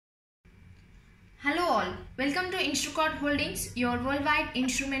Hello all, welcome to Instrukart Holdings, your worldwide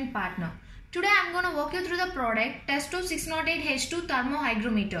instrument partner. Today I am going to walk you through the product Testo 608H2 Thermo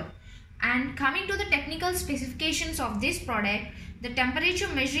Hygrometer. And coming to the technical specifications of this product, the temperature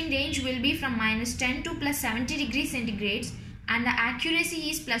measuring range will be from -10 to +70 degrees centigrades, and the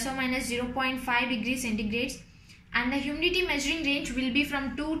accuracy is ±0.5 degrees centigrades, and the humidity measuring range will be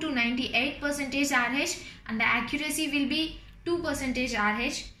from 2 to 98% RH, and the accuracy will be 2%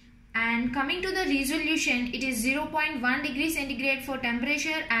 RH. And coming to the resolution, it is 0.1 degree centigrade for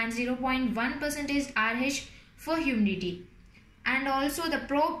temperature and 0.1% RH for humidity. And also the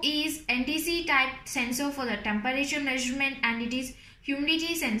probe is NTC type sensor for the temperature measurement, and it is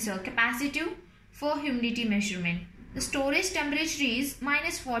humidity sensor capacitive for humidity measurement. The storage temperature is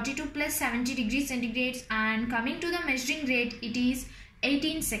 -40 to +70 degrees centigrades, and coming to the measuring rate, it is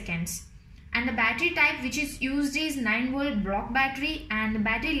 18 seconds. And the battery type which is used is 9-volt block battery, and the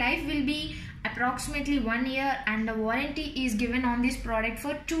battery life will be approximately 1 year, and the warranty is given on this product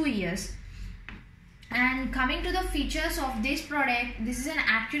for 2 years. And coming to the features of this product, this is an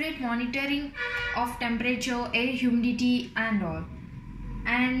accurate monitoring of temperature, air humidity and all.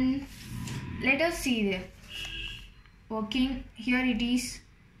 And let us see the working. Here it is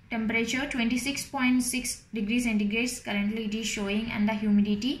temperature 26.6 degrees centigrade currently it is showing, and the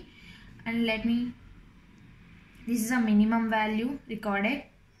humidity, and this is a minimum value recorded,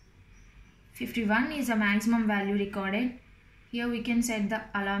 51 is a maximum value recorded. Here we can set the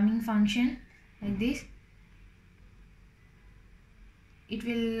alarming function like this. It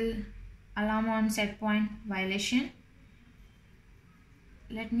will alarm on set point violation.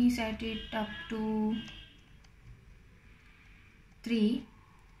 Let me set it up to 3.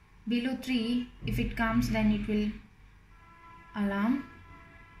 Below 3, if it comes, then it will alarm.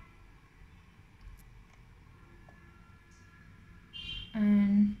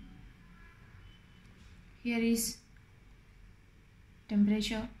 And here is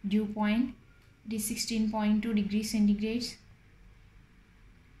temperature dew point, it is 16.2 degrees centigrade,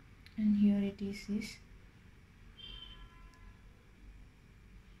 and here it is this.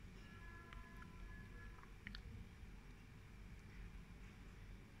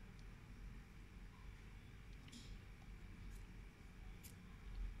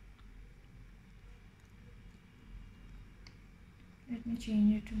 Let me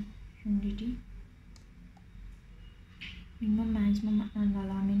change it to humidity, minimum, maximum and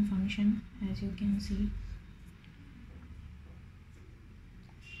alarming function, as you can see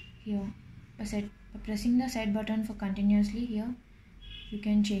here. By pressing the set button for continuously, here you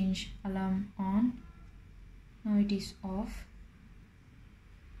can change alarm on. Now it is off.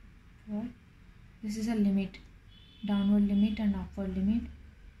 This is a limit, downward limit and upward limit.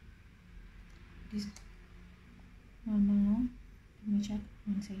 This normal now. Let me check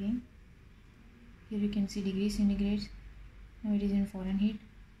once again. Here you can see degrees centigrade. Now it is in Fahrenheit.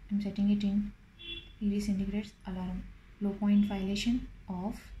 I am setting it in degrees centigrade. Alarm, low point violation,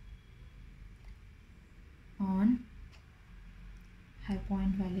 off, on, high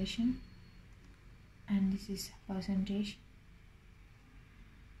point violation, and this is percentage,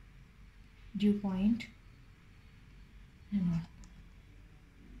 dew point, and all.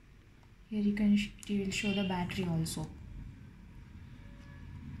 Here it will show the battery also.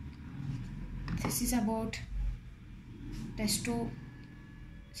 This is about Testo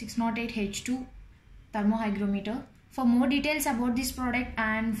 608H2 Thermo Hygrometer. For more details about this product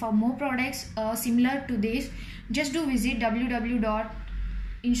and for more products similar to this, just do visit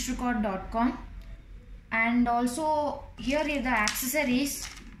www.instrukart.com. and also here is the accessories. I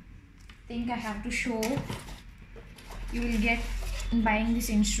think I have to show. You will get in buying this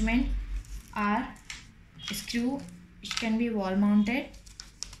instrument are a screw which can be wall mounted,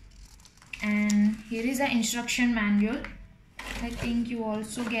 and here is the instruction manual. I think you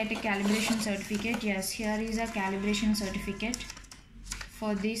also get a calibration certificate. Yes, here is a calibration certificate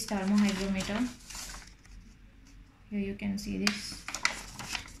for this Thermo Hygrometer. Here you can see this.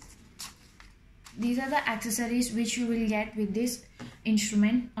 These are the accessories which you will get with this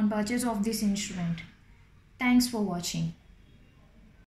instrument on purchase of this instrument. Thanks for watching.